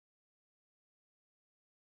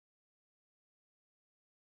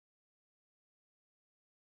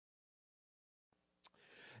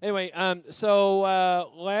Anyway, for the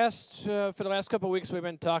last couple of weeks, we've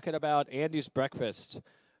been talking about Andy's Breakfast,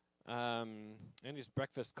 Andy's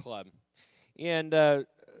Breakfast Club, and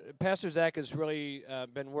Pastor Zach has really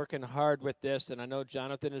been working hard with this, and I know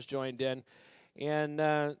Jonathan has joined in, and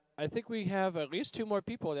I think we have at least two more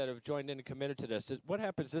people that have joined in and committed to this. What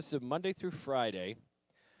happens? This is Monday through Friday.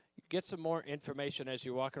 Get some more information as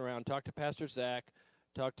you're walking around. Talk to Pastor Zach.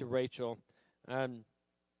 Talk to Rachel. Um,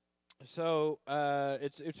 it's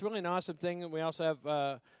really an awesome thing, and we also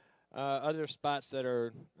have other spots that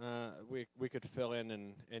are we could fill in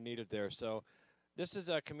and needed there. So this is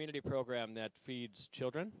a community program that feeds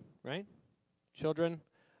children, right? Children,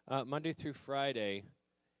 Monday through Friday,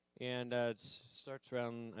 and it starts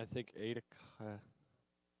around I think 8.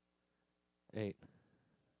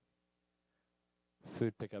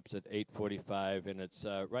 Food pickups at 8:45, and it's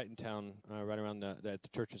right in town, right around the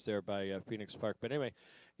churches there by Phoenix Park. But anyway,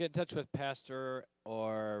 get in touch with Pastor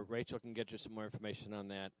or Rachel can get you some more information on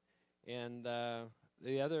that. And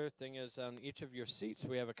the other thing is on each of your seats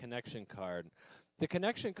we have a connection card. The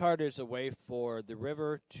connection card is a way for the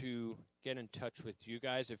river to get in touch with you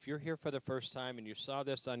guys. If you're here for the first time and you saw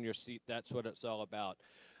this on your seat, that's what it's all about.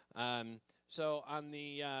 So on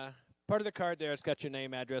the part of the card there, it's got your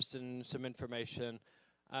name, address, and some information.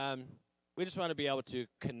 We just want to be able to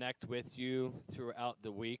connect with you throughout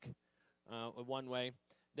the week one way.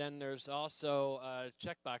 Then there's also a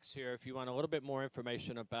checkbox here if you want a little bit more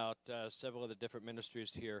information about several of the different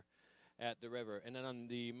ministries here at the river. And then on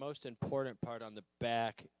the most important part on the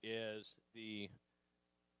back is the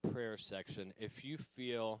prayer section. If you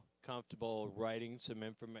feel comfortable writing some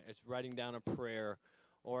information, writing down a prayer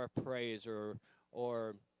or a praise or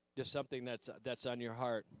just something that's on your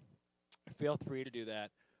heart, feel free to do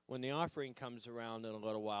that. When the offering comes around in a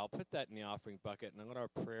little while, put that in the offering bucket, and let our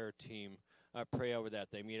prayer team pray over that.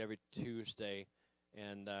 They meet every Tuesday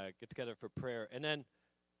and get together for prayer. And then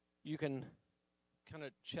you can kind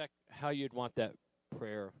of check how you'd want that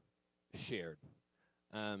prayer shared.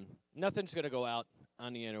 Nothing's going to go out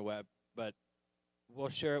on the interweb, but we'll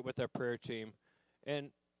share it with our prayer team.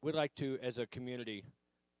 And we'd like to, as a community,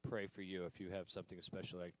 pray for you if you have something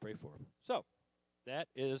special like to pray for. So that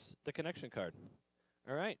is the connection card.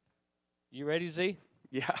 All right. You ready, Z?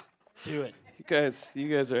 Yeah. Do it. You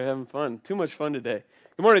guys are having fun. Too much fun today.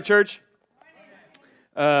 Good morning, church.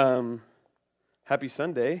 Happy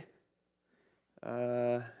Sunday.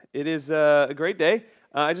 It is a great day.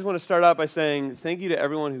 I just want to start out by saying thank you to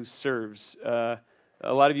everyone who serves. A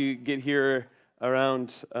lot of you get here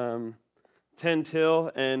around 10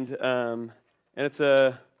 till, and it's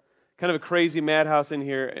a kind of a crazy madhouse in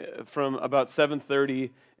here from about 7:30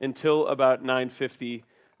 until about 9:50,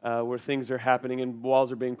 where things are happening and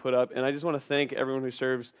walls are being put up. And I just want to thank everyone who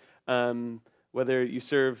serves, whether you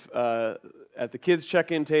serve at the kids'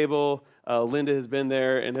 check-in table. Linda has been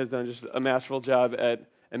there and has done just a masterful job at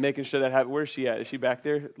making sure that happens. Where is she at? Is she back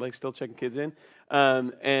there, like still checking kids in?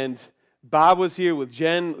 And Bob was here with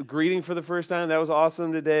Jen, greeting for the first time. That was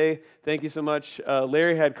awesome today. Thank you so much.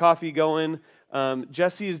 Larry had coffee going.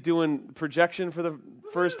 Jesse is doing projection for the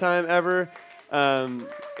first time ever. I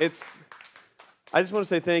just want to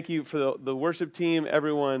say thank you for the worship team,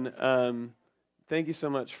 everyone. Thank you so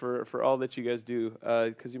much for all that you guys do,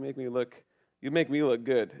 because you make me look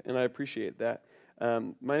good, and I appreciate that.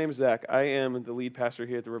 My name is Zach. I am the lead pastor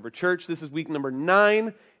here at the River Church. This is week number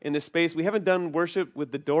 9 in this space. We haven't done worship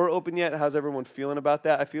with the door open yet. How's everyone feeling about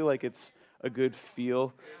that? I feel like it's a good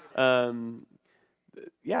feel.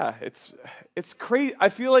 Yeah, it's crazy. I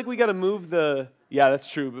feel like we got to move that's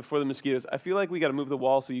true, before the mosquitoes. I feel like we got to move the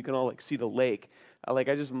wall so you can all like see the lake. I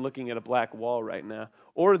just am looking at a black wall right now.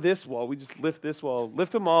 Or this wall. We just lift this wall.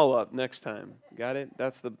 Lift them all up next time. Got it?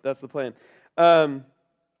 That's the plan.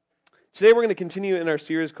 Today we're going to continue in our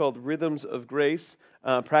series called Rhythms of Grace,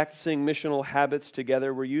 practicing missional habits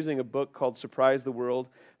together. We're using a book called Surprise the World,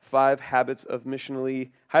 5 Habits of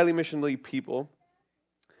Highly Missionally People.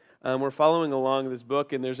 We're following along this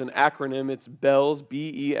book, and there's an acronym. It's BELLS,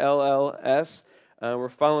 B-E-L-L-S. We're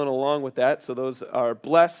following along with that. So those are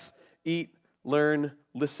bless, eat, learn,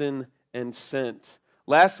 listen, and sent.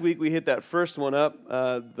 Last week we hit that first one up,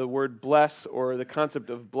 the word bless, or the concept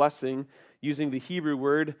of blessing, using the Hebrew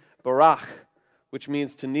word barach, which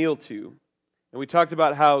means to kneel to. And we talked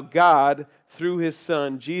about how God, through His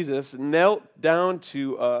Son, Jesus, knelt down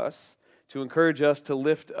to us to encourage us, to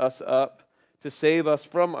lift us up, to save us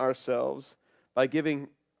from ourselves by giving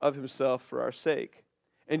of Himself for our sake.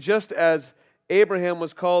 And just as Abraham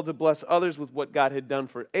was called to bless others with what God had done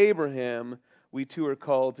for Abraham, we too are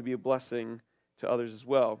called to be a blessing to others as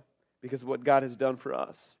well, because of what God has done for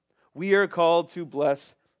us. We are called to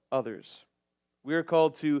bless others. We are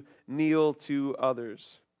called to kneel to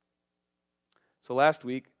others. So last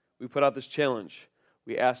week, we put out this challenge.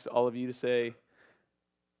 We asked all of you to say,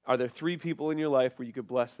 are there 3 people in your life where you could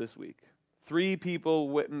bless this week? 3 people,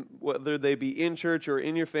 whether they be in church or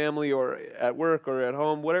in your family or at work or at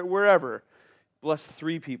home, whatever, wherever. Bless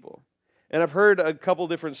 3 people. And I've heard a couple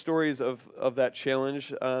different stories of that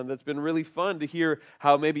challenge that's been really fun to hear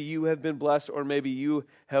how maybe you have been blessed or maybe you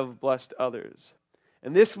have blessed others.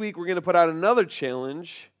 And this week we're going to put out another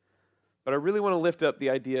challenge, but I really want to lift up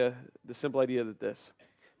the simple idea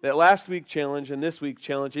that last week challenge and this week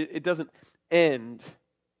challenge, it doesn't end.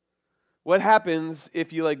 What happens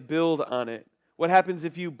if you build on it? What happens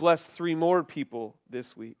if you bless 3 more people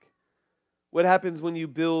this week? What happens when you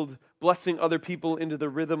build blessing other people into the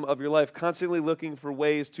rhythm of your life, constantly looking for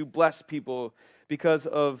ways to bless people because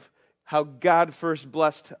of how God first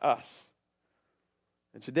blessed us?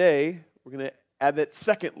 And today, we're going to add that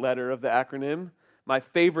second letter of the acronym, my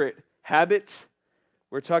favorite habit.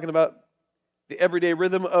 We're talking about the everyday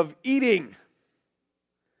rhythm of eating.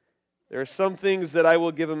 There are some things that I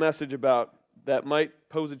will give a message about that might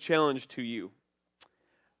pose a challenge to you.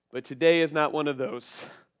 But today is not one of those.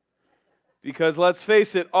 Because let's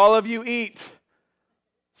face it, all of you eat.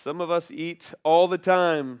 Some of us eat all the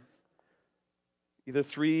time, either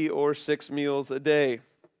 3 or 6 meals a day.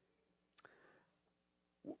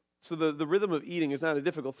 So the rhythm of eating is not a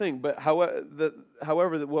difficult thing, but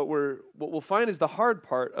however, what we'll find is the hard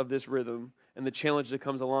part of this rhythm and the challenge that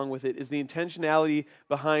comes along with it is the intentionality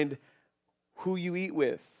behind who you eat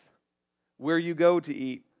with, where you go to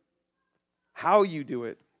eat, how you do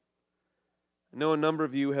it. I know a number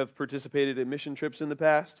of you have participated in mission trips in the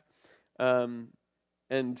past and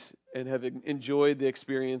have enjoyed the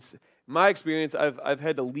experience. In my experience, I've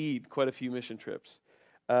had to lead quite a few mission trips.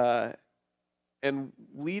 And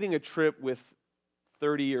leading a trip with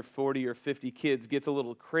 30 or 40 or 50 kids gets a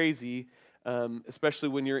little crazy, especially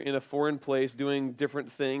when you're in a foreign place doing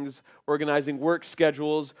different things, organizing work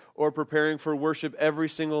schedules, or preparing for worship every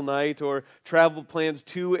single night, or travel plans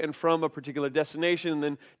to and from a particular destination, and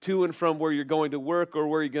then to and from where you're going to work or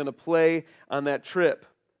where you're going to play on that trip.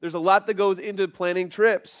 There's a lot that goes into planning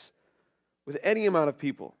trips with any amount of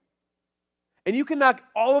people. And you can knock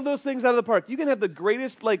all of those things out of the park. You can have the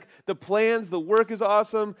greatest, the plans, the work is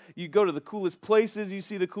awesome, you go to the coolest places, you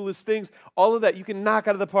see the coolest things, all of that you can knock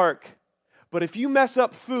out of the park. But if you mess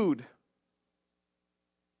up food,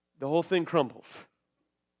 the whole thing crumbles.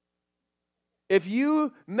 If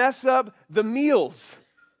you mess up the meals,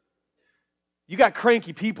 you got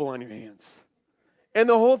cranky people on your hands. And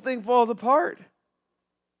the whole thing falls apart.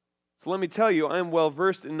 So let me tell you, I'm well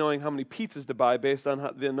versed in knowing how many pizzas to buy based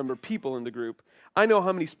on the number of people in the group. I know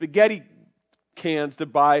how many spaghetti cans to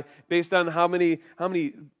buy based on how many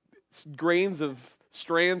strands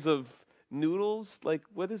of noodles.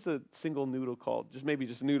 What is a single noodle called? Maybe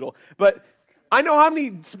just noodle. But I know how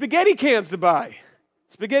many spaghetti cans to buy.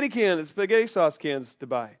 Spaghetti sauce cans to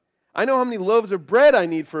buy. I know how many loaves of bread I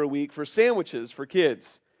need for a week for sandwiches for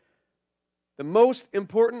kids. The most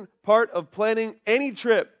important part of planning any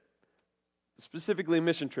trip, specifically a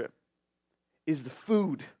mission trip, is the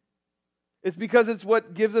food. It's because it's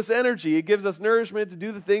what gives us energy. It gives us nourishment to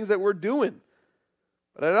do the things that we're doing.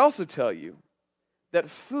 But I'd also tell you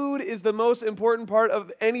that food is the most important part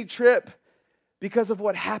of any trip because of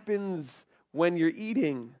what happens when you're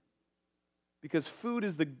eating. Because food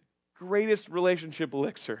is the greatest relationship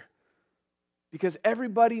elixir. Because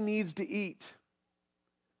everybody needs to eat.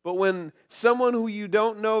 But when someone who you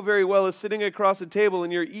don't know very well is sitting across a table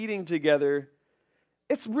and you're eating together,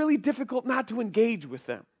 it's really difficult not to engage with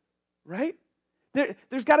them, right?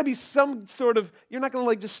 There's got to be some sort of, you're not going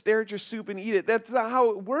to just stare at your soup and eat it. That's not how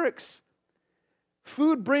it works.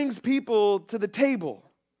 Food brings people to the table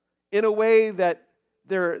in a way that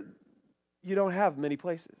you don't have many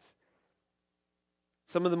places.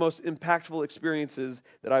 Some of the most impactful experiences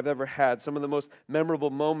that I've ever had, some of the most memorable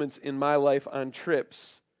moments in my life on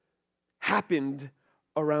trips happened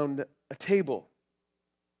around a table.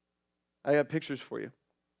 I got pictures for you.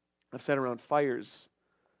 I've sat around fires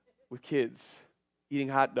with kids eating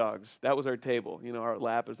hot dogs. That was our table. Our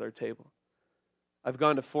lap is our table. I've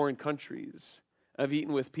gone to foreign countries. I've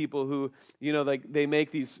eaten with people who, they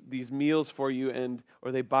make these meals for you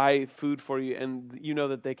or they buy food for you and you know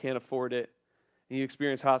that they can't afford it. And you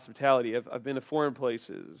experience hospitality. I've been to foreign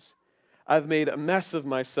places. I've made a mess of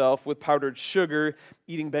myself with powdered sugar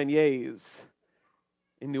eating beignets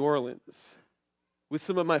in New Orleans with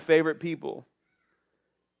some of my favorite people.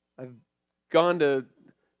 I've gone to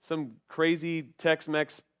some crazy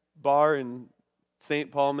Tex-Mex bar in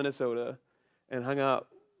St. Paul, Minnesota, and hung out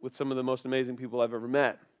with some of the most amazing people I've ever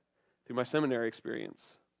met through my seminary experience.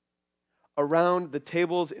 Around the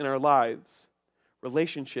tables in our lives,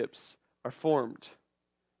 relationships are formed.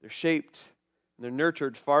 They're shaped, and they're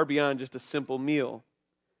nurtured far beyond just a simple meal.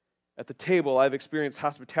 At the table, I've experienced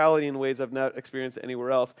hospitality in ways I've not experienced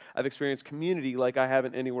anywhere else. I've experienced community like I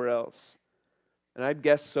haven't anywhere else. And I'd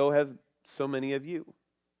guess so have so many of you.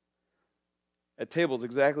 At tables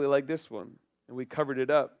exactly like this one. And we covered it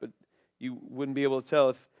up, but you wouldn't be able to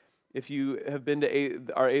tell if you have been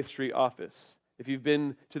to our 8th Street office, if you've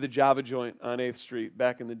been to the Java joint on 8th Street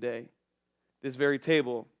back in the day. This very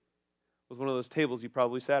table was one of those tables you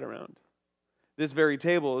probably sat around. This very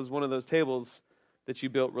table is one of those tables that you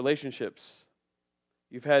built relationships.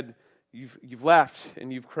 You've laughed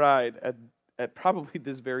and you've cried at probably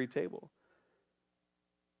this very table.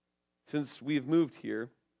 Since we've moved here,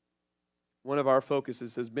 one of our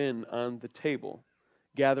focuses has been on the table,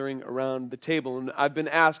 gathering around the table. And I've been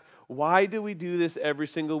asked, why do we do this every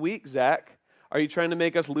single week, Zach? Are you trying to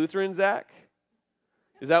make us Lutheran, Zach?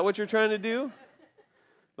 Is that what you're trying to do?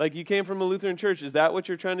 Like, you came from a Lutheran church. Is that what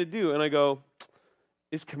you're trying to do? And I go,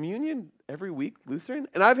 is communion every week Lutheran?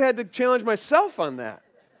 And I've had to challenge myself on that.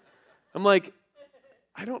 I'm like,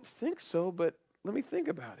 I don't think so, but let me think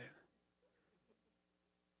about it.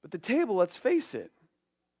 But the table, let's face it,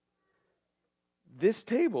 this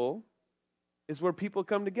table is where people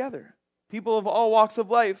come together. People of all walks of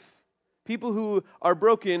life. People who are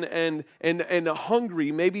broken and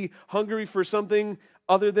hungry, maybe hungry for something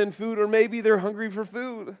other than food, or maybe they're hungry for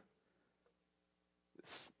food.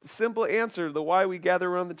 Simple answer, the why we gather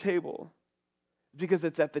around the table. Because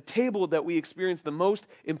it's at the table that we experience the most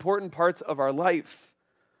important parts of our life.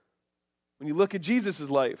 When you look at Jesus'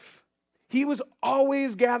 life, he was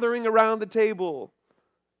always gathering around the table,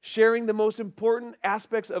 sharing the most important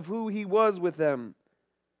aspects of who he was with them.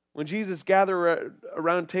 When Jesus gathered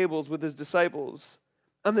around tables with his disciples,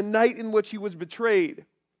 on the night in which he was betrayed,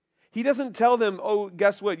 he doesn't tell them, oh,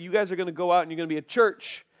 guess what? You guys are going to go out and you're going to be a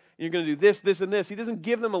church. And you're going to do this, this, and this. He doesn't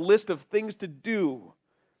give them a list of things to do.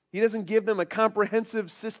 He doesn't give them a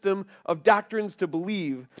comprehensive system of doctrines to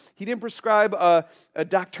believe. He didn't prescribe a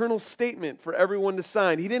doctrinal statement for everyone to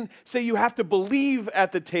sign. He didn't say you have to believe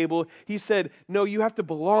at the table. He said, no, you have to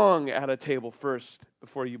belong at a table first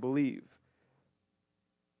before you believe.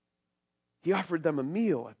 He offered them a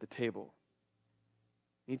meal at the table.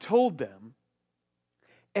 He told them,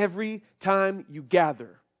 every time you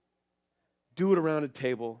gather, do it around a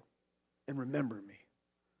table and remember me.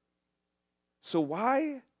 So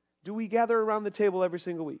why do we gather around the table every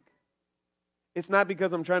single week? It's not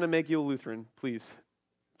because I'm trying to make you a Lutheran, please.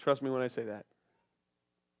 Trust me when I say that.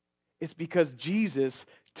 It's because Jesus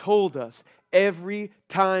told us every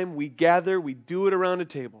time we gather, we do it around a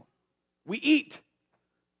table. We eat.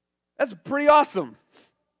 That's pretty awesome.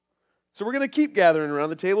 So we're going to keep gathering around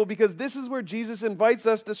the table because this is where Jesus invites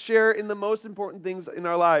us to share in the most important things in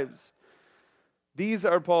our lives. These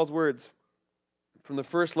are Paul's words from the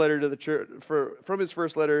first letter to the church, from his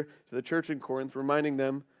first letter to the church in Corinth, reminding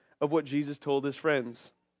them of what Jesus told his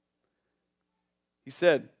friends. He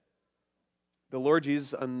said, the Lord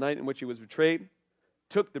Jesus, on the night in which he was betrayed,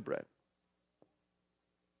 took the bread.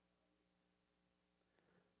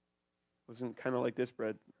 It wasn't kind of like this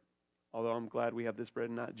bread, although I'm glad we have this bread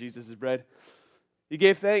and not Jesus' bread. He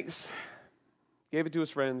gave thanks, gave it to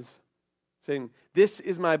his friends, saying, this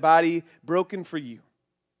is my body broken for you.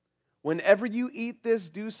 Whenever you eat this,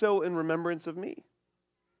 do so in remembrance of me.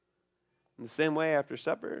 In the same way, after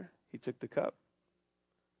supper, he took the cup,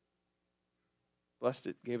 blessed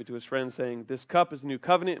it, gave it to his friends, saying, this cup is the new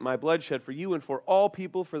covenant in my blood shed for you and for all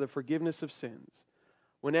people for the forgiveness of sins.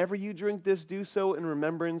 Whenever you drink this, do so in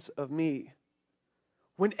remembrance of me.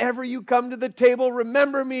 Whenever you come to the table,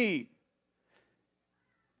 remember me.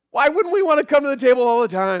 Why wouldn't we want to come to the table all the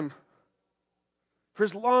time? For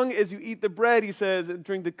as long as you eat the bread, he says, and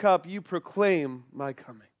drink the cup, you proclaim my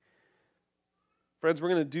coming. Friends, we're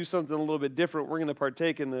going to do something a little bit different. We're going to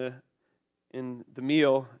partake in the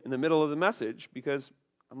meal in the middle of the message because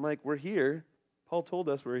I'm like, we're here. Paul told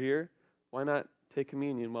us we're here. Why not take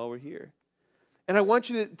communion while we're here? And I want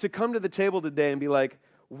you to come to the table today and be like,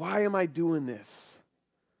 why am I doing this?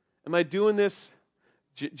 Am I doing this?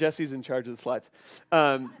 Jesse's in charge of the slides.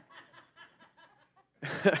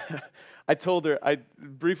 I told her, I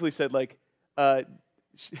briefly said, I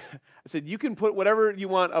said, you can put whatever you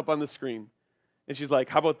want up on the screen. And she's like,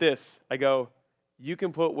 how about this? I go, you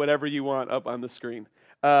can put whatever you want up on the screen.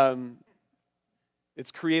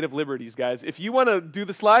 It's creative liberties, guys. If you want to do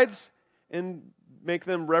the slides and make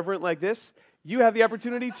them reverent like this, you have the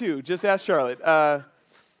opportunity too. Just ask Charlotte. But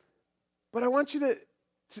I want you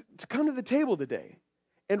to come to the table today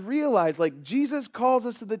and realize, like, Jesus calls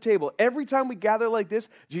us to the table. Every time we gather like this,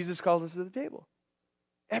 Jesus calls us to the table.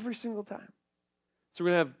 Every single time. So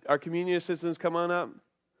we're going to have our communion assistants come on up,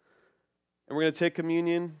 and we're going to take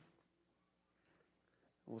communion.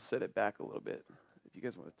 We'll set it back a little bit. If you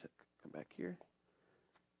guys want to come back here.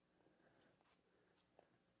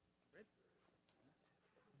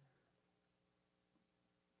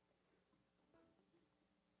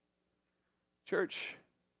 Church,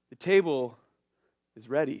 the table is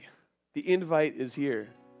ready. The invite is here.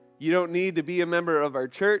 You don't need to be a member of our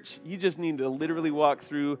church. You just need to literally walk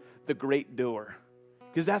through the great door.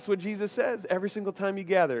 Because that's what Jesus says every single time you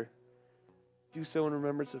gather. Do so in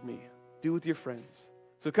remembrance of me. Do with your friends.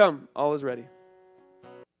 So come, all is ready.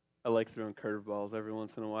 I like throwing curveballs every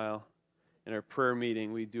once in a while. In our prayer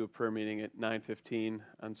meeting, we do a prayer meeting at 9:15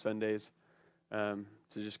 on Sundays to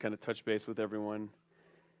just kind of touch base with everyone.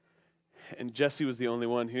 And Jesse was the only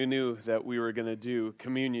one who knew that we were going to do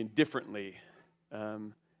communion differently.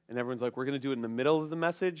 And everyone's like, we're going to do it in the middle of the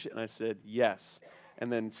message? And I said, yes.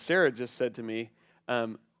 And then Sarah just said to me,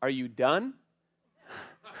 are you done?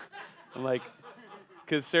 I'm like,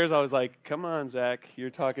 because Sarah's always like, come on, Zach, you're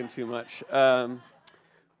talking too much.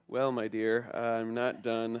 Well, my dear, I'm not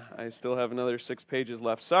done. I still have another 6 pages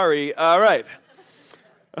left. Sorry. All right.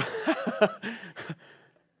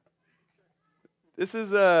 This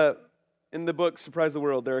is in the book, Surprise the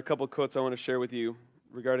World. There are a couple quotes I want to share with you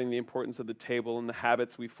regarding the importance of the table and the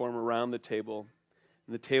habits we form around the table,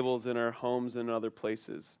 and the tables in our homes and other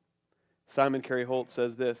places. Simon Carey Holt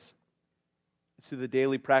says this: it's through the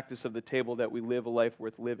daily practice of the table that we live a life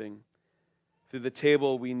worth living. Through the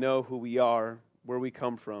table we know who we are, where we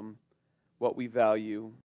come from, what we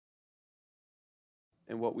value,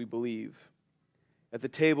 and what we believe. At the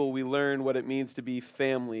table we learn what it means to be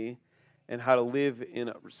family and how to live in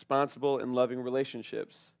responsible and loving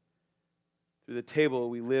relationships. Through the table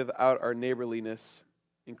we live out our neighborliness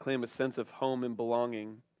and claim a sense of home and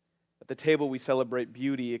belonging. At the table we celebrate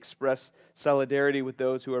beauty, express solidarity with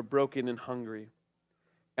those who are broken and hungry.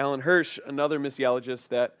 Alan Hirsch, another missiologist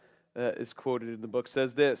that is quoted in the book,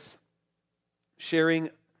 says this: sharing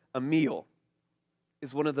a meal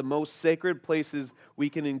is one of the most sacred places we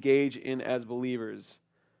can engage in as believers.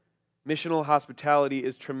 Missional hospitality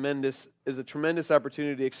is a tremendous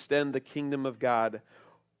opportunity to extend the kingdom of God.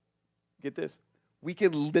 Get this. We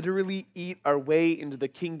can literally eat our way into the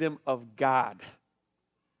kingdom of God.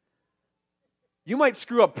 You might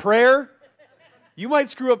screw up prayer. You might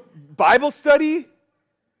screw up Bible study.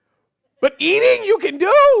 But eating you can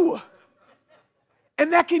do.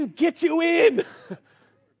 And that can get you in.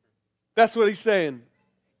 That's what he's saying.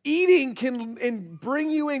 Eating can bring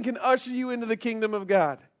you in, can usher you into the kingdom of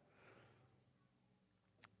God.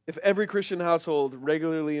 If every Christian household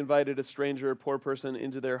regularly invited a stranger or poor person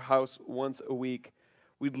into their house once a week,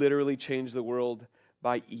 we'd literally change the world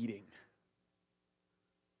by eating.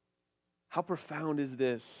 How profound is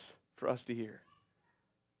this for us to hear?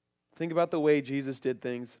 Think about the way Jesus did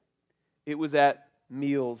things. It was at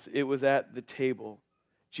meals. It was at the table.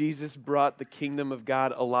 Jesus brought the kingdom of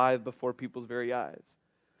God alive before people's very eyes.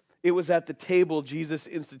 It was at the table Jesus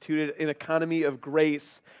instituted an economy of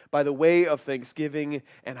grace by the way of thanksgiving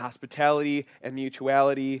and hospitality and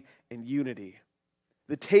mutuality and unity.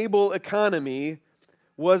 The table economy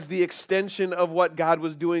was the extension of what God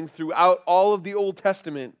was doing throughout all of the Old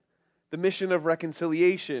Testament, the mission of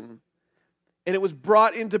reconciliation. And it was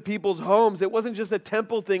brought into people's homes. It wasn't just a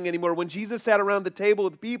temple thing anymore. When Jesus sat around the table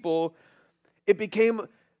with people, it became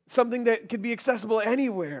something that could be accessible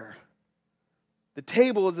anywhere. The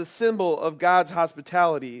table is a symbol of God's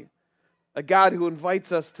hospitality, a God who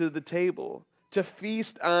invites us to the table to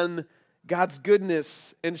feast on God's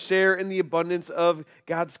goodness and share in the abundance of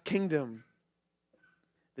God's kingdom.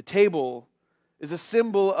 The table is a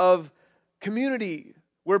symbol of community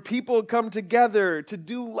where people come together to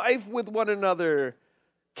do life with one another,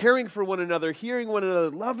 caring for one another, hearing one another,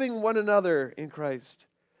 loving one another in Christ.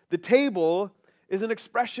 The table is an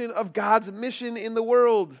expression of God's mission in the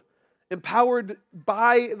world, empowered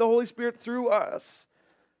by the Holy Spirit through us,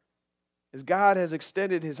 as God has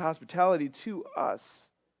extended His hospitality to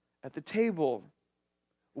us at the table.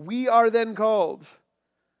 We are then called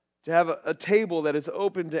to have a table that is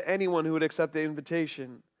open to anyone who would accept the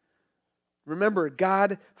invitation. Remember,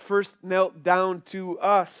 God first knelt down to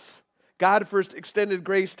us. God first extended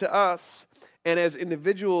grace to us. And as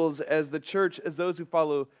individuals, as the church, as those who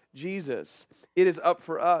follow Jesus, it is up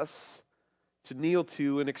for us to kneel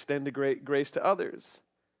to and extend a great grace to others.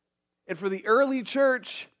 And for the early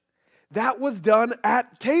church, that was done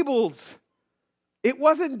at tables. It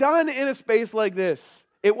wasn't done in a space like this.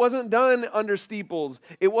 It wasn't done under steeples.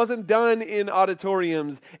 It wasn't done in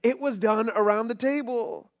auditoriums. It was done around the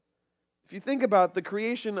table. If you think about the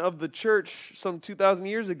creation of the church some 2,000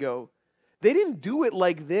 years ago, they didn't do it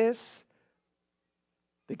like this.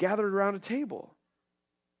 They gathered around a table.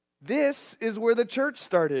 This is where the church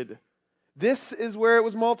started. This is where it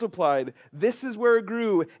was multiplied. This is where it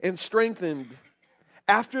grew and strengthened.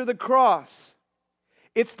 After the cross,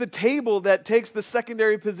 it's the table that takes the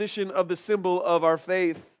secondary position of the symbol of our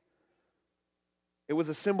faith. It was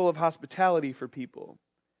a symbol of hospitality for people.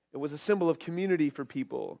 It was a symbol of community for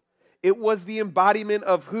people. It was the embodiment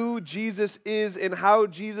of who Jesus is and how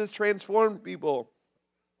Jesus transformed people.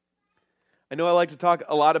 I know I like to talk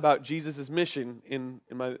a lot about Jesus' mission in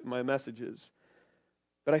my messages,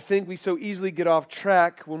 but I think we so easily get off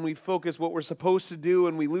track when we focus what we're supposed to do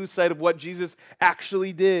and we lose sight of what Jesus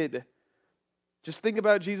actually did. Just think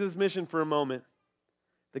about Jesus' mission for a moment.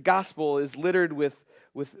 The gospel is littered with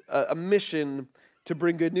a mission to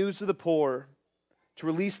bring good news to the poor, to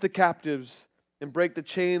release the captives, and break the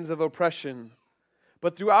chains of oppression.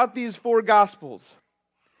 But throughout these four gospels,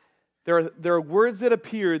 there are words that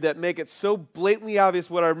appear that make it so blatantly obvious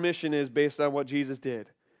what our mission is based on what Jesus did.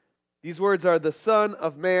 These words are, the Son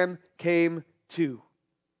of Man came to.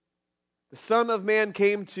 The Son of Man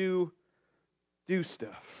came to do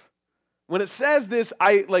stuff. When it says this,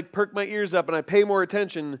 I perk my ears up and I pay more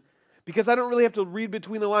attention because I don't really have to read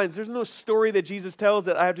between the lines. There's no story that Jesus tells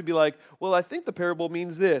that I have to be like, well, I think the parable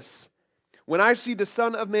means this. When I see the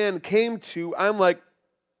Son of Man came to, I'm like,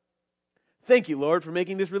 thank you, Lord, for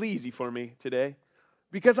making this really easy for me today.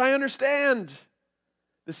 Because I understand.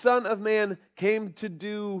 The Son of Man came to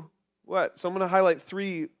do what? So I'm going to highlight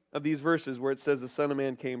 3 of these verses where it says the Son of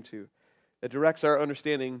Man came to. That directs our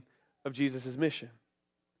understanding of Jesus' mission.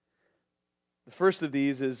 The first of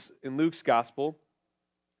these is in Luke's gospel.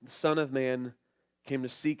 The Son of Man came to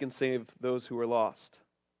seek and save those who were lost.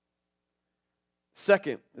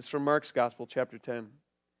 Second is from Mark's Gospel, chapter 10.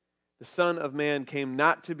 The Son of Man came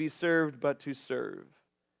not to be served, but to serve,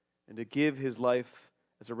 and to give his life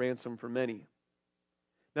as a ransom for many.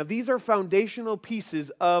 Now, these are foundational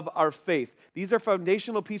pieces of our faith. These are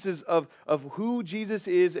foundational pieces of who Jesus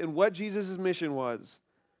is and what Jesus' mission was.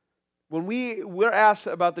 When we're asked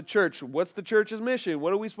about the church, what's the church's mission?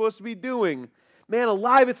 What are we supposed to be doing? Man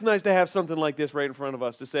alive, it's nice to have something like this right in front of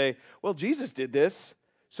us to say, well, Jesus did this.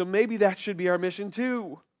 So maybe that should be our mission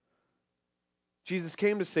too. Jesus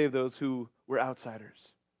came to save those who were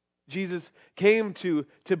outsiders. Jesus came to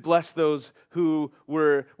bless those who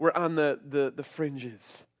were on the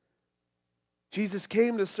fringes. Jesus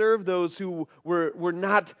came to serve those who were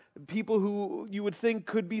not people who you would think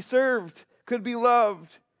could be served, could be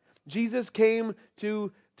loved. Jesus came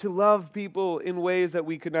to love people in ways that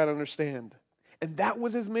we could not understand. And that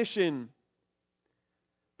was his mission.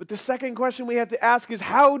 But the second question we have to ask is,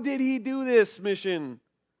 how did he do this mission?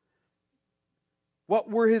 What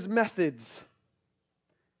were his methods?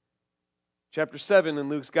 Chapter 7 in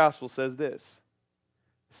Luke's Gospel says this: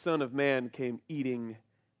 the Son of Man came eating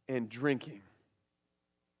and drinking.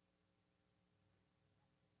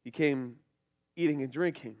 He came eating and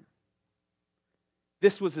drinking.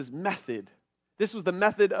 This was his method. This was the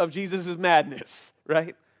method of Jesus' madness,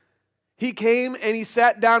 right? He came and he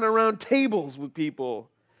sat down around tables with people.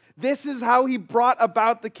 This is how he brought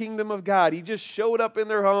about the kingdom of God. He just showed up in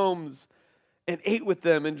their homes and ate with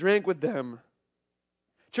them and drank with them.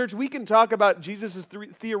 Church, we can talk about Jesus'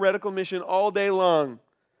 theoretical mission all day long.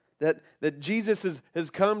 That Jesus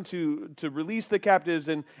has come to release the captives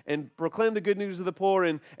and proclaim the good news of the poor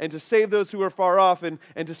and to save those who are far off and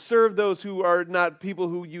to serve those who are not people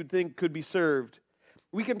who you'd think could be served.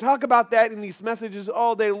 We can talk about that in these messages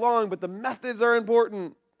all day long, but the methods are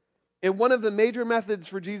important. And one of the major methods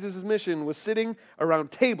for Jesus' mission was sitting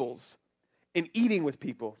around tables and eating with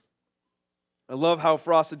people. I love how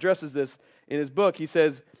Frost addresses this in his book. He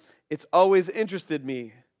says, it's always interested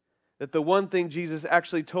me that the one thing Jesus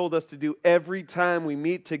actually told us to do every time we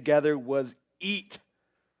meet together was eat.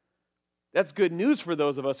 That's good news for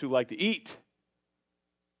those of us who like to eat.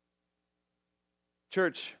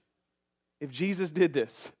 Church, if Jesus did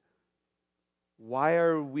this, why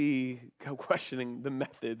are we questioning the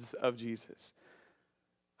methods of Jesus?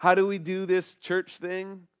 How do we do this church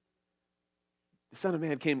thing? The Son of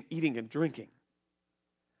Man came eating and drinking.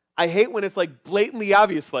 I hate when it's like blatantly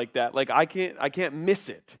obvious like that. Like I can't miss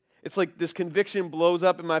it. It's like this conviction blows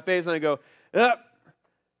up in my face and I go,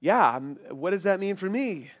 yeah, what does that mean for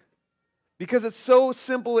me? Because it's so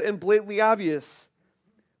simple and blatantly obvious.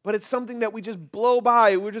 But it's something that we just blow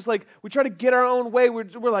by. We're just like, we try to get our own way. We're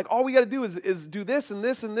like, all we got to do is do this and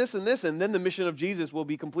this and this and this, and then the mission of Jesus will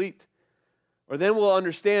be complete. Or then we'll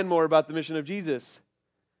understand more about the mission of Jesus.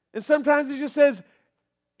 And sometimes he just says,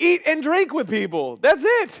 eat and drink with people. That's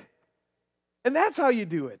it. And that's how you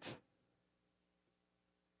do it.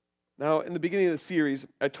 Now, in the beginning of the series,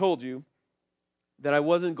 I told you that I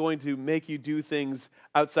wasn't going to make you do things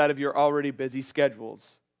outside of your already busy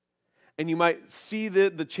schedules. And you might see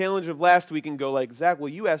the challenge of last week and go like, Zach, well,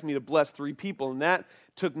 you asked me to bless 3 people, and that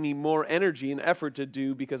took me more energy and effort to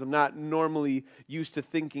do because I'm not normally used to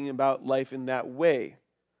thinking about life in that way.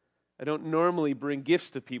 I don't normally bring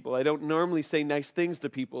gifts to people. I don't normally say nice things to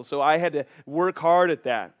people. So I had to work hard at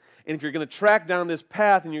that. And if you're going to track down this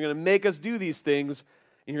path and you're going to make us do these things,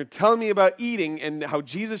 and you're telling me about eating and how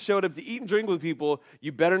Jesus showed up to eat and drink with people,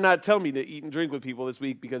 you better not tell me to eat and drink with people this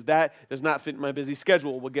week because that does not fit in my busy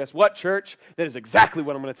schedule. Well, guess what, church? That is exactly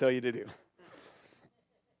what I'm going to tell you to do.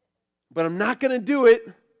 But I'm not going to do it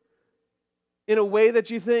in a way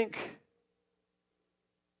that you think.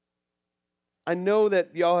 I know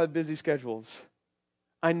that y'all have busy schedules.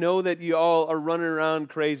 I know that you all are running around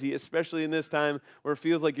crazy, especially in this time where it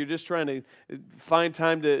feels like you're just trying to find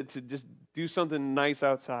time to just do something nice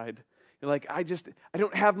outside. You're like, I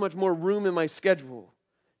don't have much more room in my schedule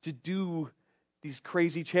to do these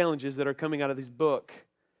crazy challenges that are coming out of this book.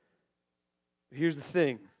 Here's the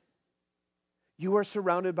thing. You are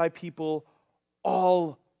surrounded by people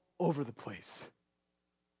all over the place.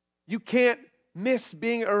 You can't miss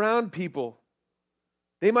being around people.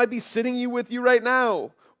 They might be sitting with you right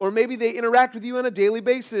now, or maybe they interact with you on a daily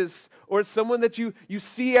basis, or it's someone that you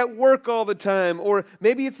see at work all the time, or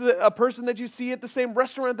maybe it's a person that you see at the same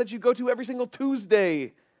restaurant that you go to every single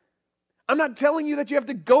Tuesday. I'm not telling you that you have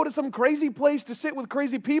to go to some crazy place to sit with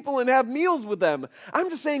crazy people and have meals with them.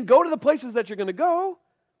 I'm just saying go to the places that you're going to go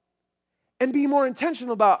and be more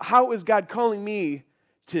intentional about how is God calling me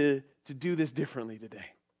to do this differently today.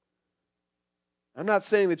 I'm not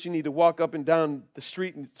saying that you need to walk up and down the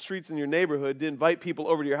streets in your neighborhood to invite people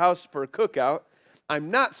over to your house for a cookout.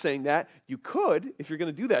 I'm not saying that. You could, if you're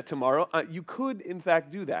going to do that tomorrow, you could, in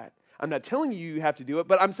fact, do that. I'm not telling you you have to do it,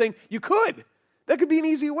 but I'm saying you could. That could be an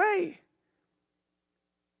easy way.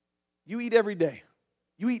 You eat every day.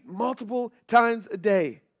 You eat multiple times a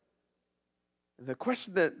day. And the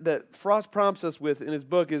question that Frost prompts us with in his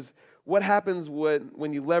book is, what happens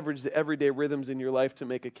when you leverage the everyday rhythms in your life to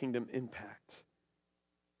make a kingdom impact?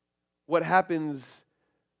 What happens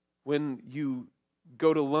when you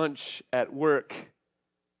go to lunch at work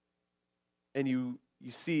and you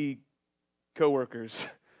see coworkers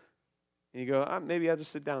and you go, maybe I'll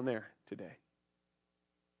just sit down there today?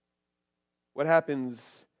 What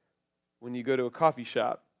happens when you go to a coffee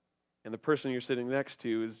shop and the person you're sitting next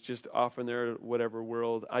to is just off in their whatever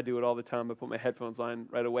world? I do it all the time. I put my headphones on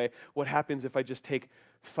right away. What happens if I just take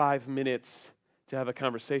 5 minutes to have a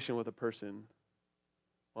conversation with a person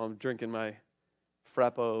while I'm drinking my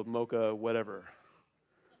Frappo, Mocha, whatever?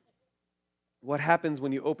 What happens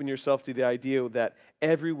when you open yourself to the idea that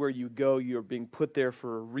everywhere you go, you're being put there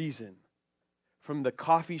for a reason? From the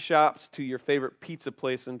coffee shops to your favorite pizza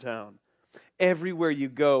place in town. Everywhere you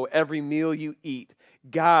go, every meal you eat,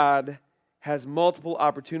 God has multiple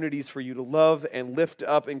opportunities for you to love and lift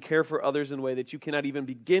up and care for others in a way that you cannot even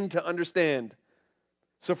begin to understand.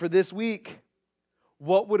 So for this week,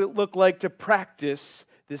 what would it look like to practice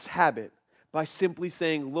this habit by simply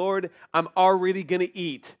saying, Lord, I'm already going to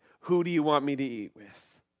eat. Who do you want me to eat with?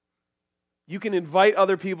 You can invite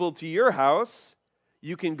other people to your house.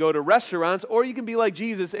 You can go to restaurants, or you can be like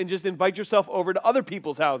Jesus and just invite yourself over to other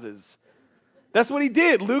people's houses. That's what he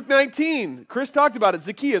did. Luke 19. Chris talked about it.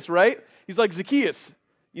 Zacchaeus, right? He's like, Zacchaeus.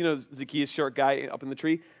 You know Zacchaeus, short guy up in the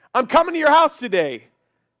tree. I'm coming to your house today.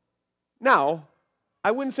 Now,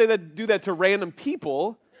 I wouldn't say that do that to random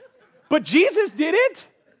people, but Jesus did it.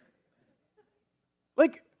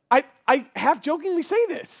 Like, I half jokingly say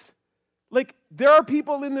this. Like, there are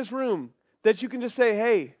people in this room that you can just say,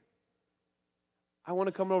 hey, I want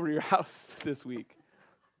to come over to your house this week.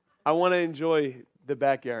 I want to enjoy the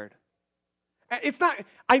backyard. It's not,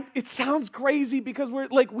 it sounds crazy because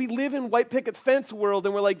we live in white picket fence world,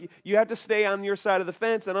 and we're like, you have to stay on your side of the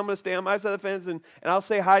fence, and I'm going to stay on my side of the fence, and I'll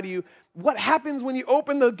say hi to you. What happens when you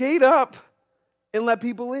open the gate up and let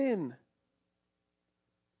people in?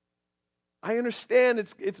 I understand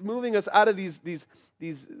it's moving us out of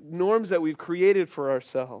these norms that we've created for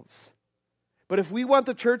ourselves. But if we want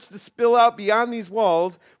the church to spill out beyond these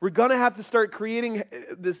walls, we're going to have to start creating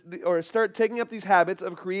start taking up these habits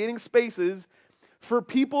of creating spaces for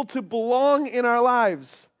people to belong in our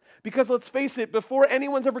lives. Because let's face it, before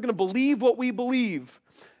anyone's ever going to believe what we believe,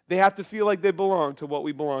 they have to feel like they belong to what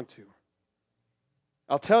we belong to.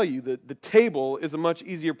 I'll tell you that the table is a much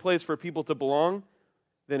easier place for people to belong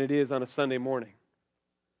than it is on a Sunday morning.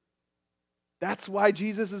 That's why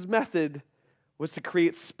Jesus' method was to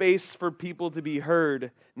create space for people to be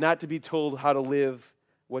heard, not to be told how to live,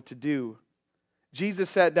 what to do. Jesus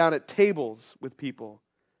sat down at tables with people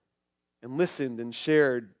and listened and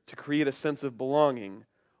shared to create a sense of belonging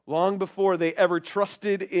long before they ever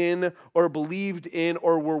trusted in or believed in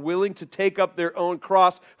or were willing to take up their own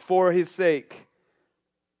cross for his sake.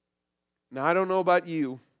 Now, I don't know about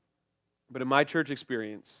you, but in my church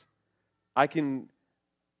experience, I can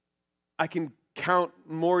count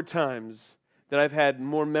more times that I've had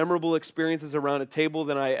more memorable experiences around a table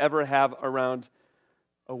than I ever have around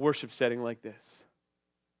a worship setting like this.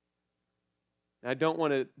 And I don't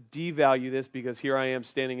want to devalue this because here I am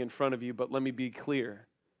standing in front of you, but let me be clear.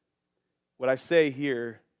 What I say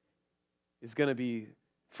here is going to be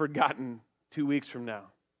forgotten 2 weeks from now.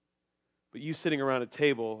 But you sitting around a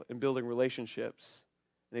table and building relationships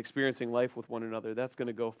and experiencing life with one another, that's going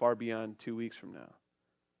to go far beyond 2 weeks from now.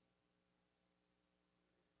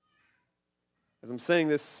 As I'm saying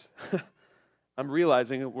this, I'm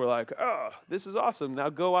realizing we're like, oh, this is awesome. Now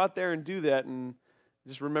go out there and do that and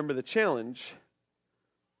just remember the challenge.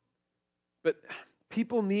 But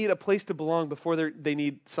people need a place to belong before they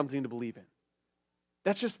need something to believe in.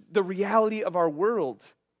 That's just the reality of our world.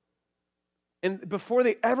 And before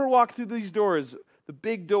they ever walk through these doors, the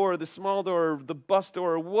big door, the small door, the bus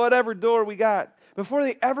door, whatever door we got, before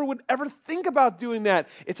they would ever think about doing that,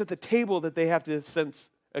 it's at the table that they have to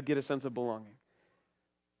get a sense of belonging.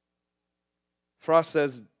 Frost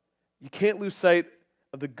says, you can't lose sight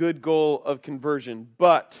of the good goal of conversion,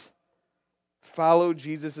 but follow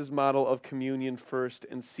Jesus' model of communion first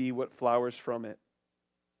and see what flowers from it.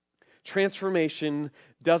 Transformation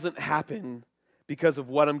doesn't happen because of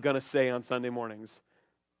what I'm going to say on Sunday mornings.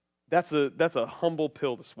 That's a humble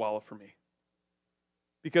pill to swallow for me.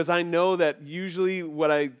 Because I know that usually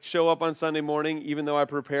when I show up on Sunday morning, even though I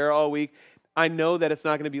prepare all week, I know that it's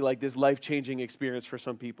not going to be like this life-changing experience for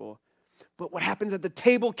some people. But what happens at the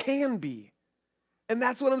table can be. And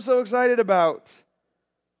that's what I'm so excited about.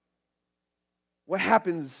 What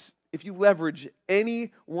happens if you leverage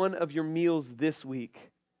any one of your meals this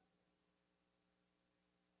week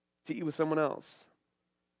to eat with someone else?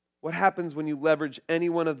 What happens when you leverage any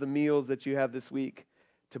one of the meals that you have this week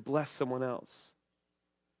to bless someone else?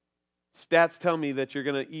 Stats tell me that you're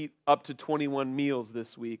going to eat up to 21 meals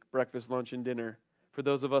this week, breakfast, lunch, and dinner. For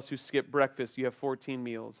those of us who skip breakfast, you have 14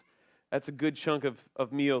 meals. That's a good chunk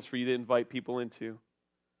of meals for you to invite people into.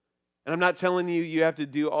 And I'm not telling you you have to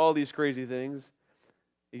do all these crazy things.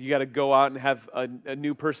 You got to go out and have a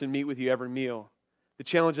new person meet with you every meal. The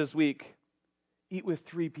challenge this week, eat with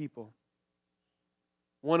 3 people.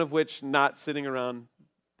 One of which not sitting around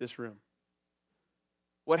this room.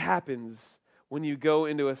 What happens when you go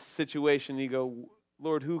into a situation and you go,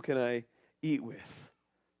 Lord, who can I eat with?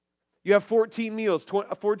 You have 14 meals,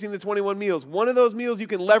 14 to 21 meals. One of those meals you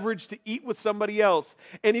can leverage to eat with somebody else.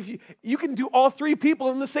 And if you can do all 3 people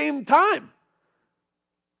in the same time.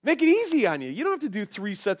 Make it easy on you. You don't have to do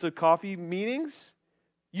 3 sets of coffee meetings.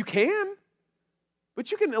 You can. But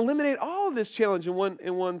you can eliminate all of this challenge in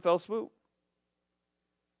one fell swoop.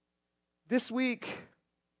 This week,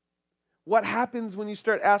 what happens when you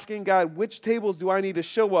start asking God, which tables do I need to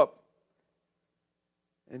show up?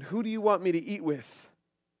 And who do you want me to eat with?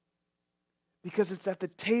 Because it's at the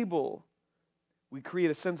table we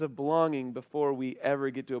create a sense of belonging before we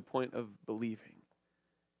ever get to a point of believing.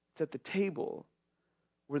 It's at the table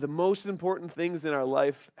where the most important things in our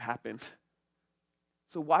life happen.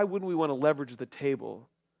 So why wouldn't we want to leverage the table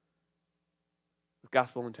with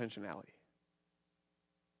gospel intentionality?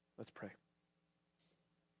 Let's pray.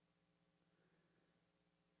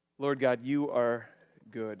 Lord God, you are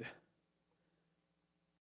good.